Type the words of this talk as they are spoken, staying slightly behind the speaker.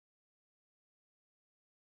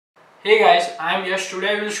Hey guys, I am Yash.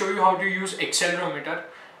 Today I will show you how to use accelerometer.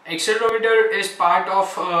 Accelerometer is part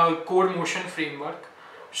of code motion framework.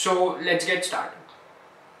 So let's get started.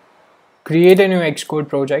 Create a new Xcode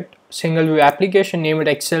project. Single view application, name it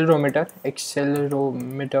accelerometer.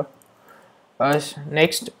 Accelerometer.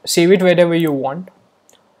 Next, save it wherever you want.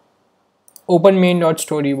 Open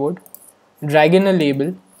main.storyboard. Drag in a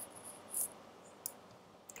label.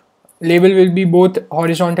 Label will be both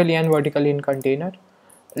horizontally and vertically in container.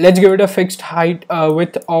 Let's give it a fixed height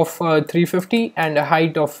width of 350 and a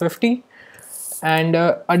height of 50 and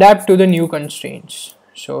adapt to the new constraints.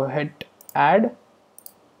 So hit add,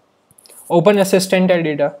 open assistant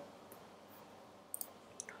editor,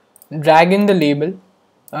 drag in the label.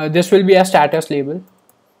 This will be a status label.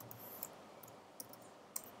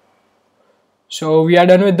 So we are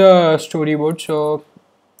done with the storyboard. So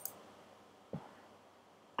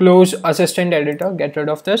close assistant editor, get rid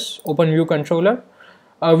of this, open view controller.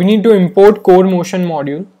 We need to import core motion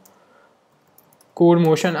module. Core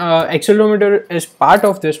motion accelerometer is part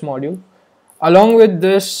of this module. Along with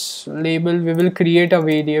this label, we will create a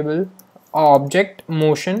variable object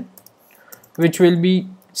motion, which will be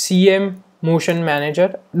CM motion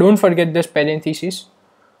manager. Don't forget this parenthesis.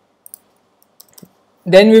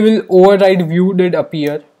 Then we will override view did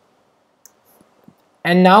appear.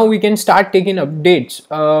 And now we can start taking updates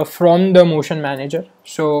from the motion manager.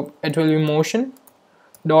 So it will be motion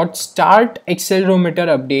dot start accelerometer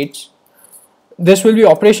updates. This will be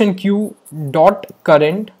operation queue dot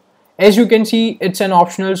current. As you can see, it's an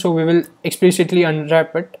optional, so we will explicitly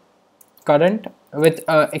unwrap it. Current with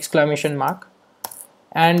exclamation mark.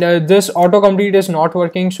 And this autocomplete is not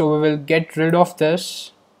working, so we will get rid of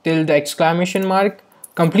this till the exclamation mark.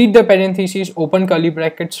 Complete the parentheses, open curly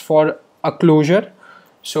brackets for a closure.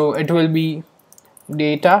 So it will be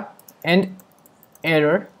data and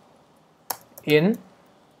error in.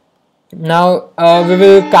 Now we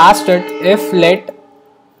will cast it if let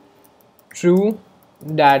true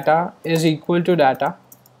data is equal to data.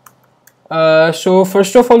 So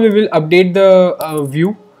first of all, we will update the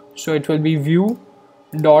view. So it will be view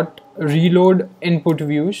dot reload input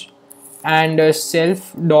views and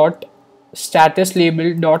self dot status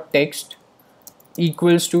label dot text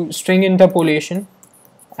equals to string interpolation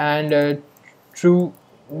and true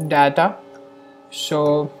data.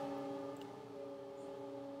 So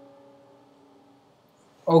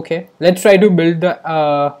okay, let's try to build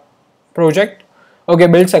the project. Okay,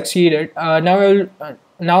 build succeeded.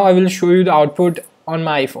 Now I will show you the output on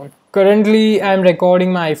my iPhone. Currently I am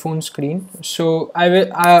recording my iPhone screen, so I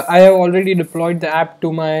have already deployed the app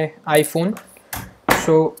to my iPhone.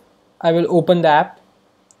 So I will open the app,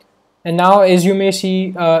 and now as you may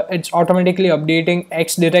see, it's automatically updating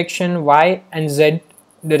X direction, Y and Z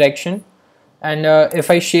direction, and if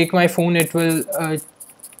I shake my phone, it will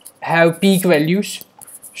have peak values.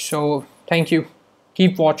 So thank you,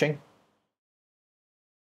 keep watching.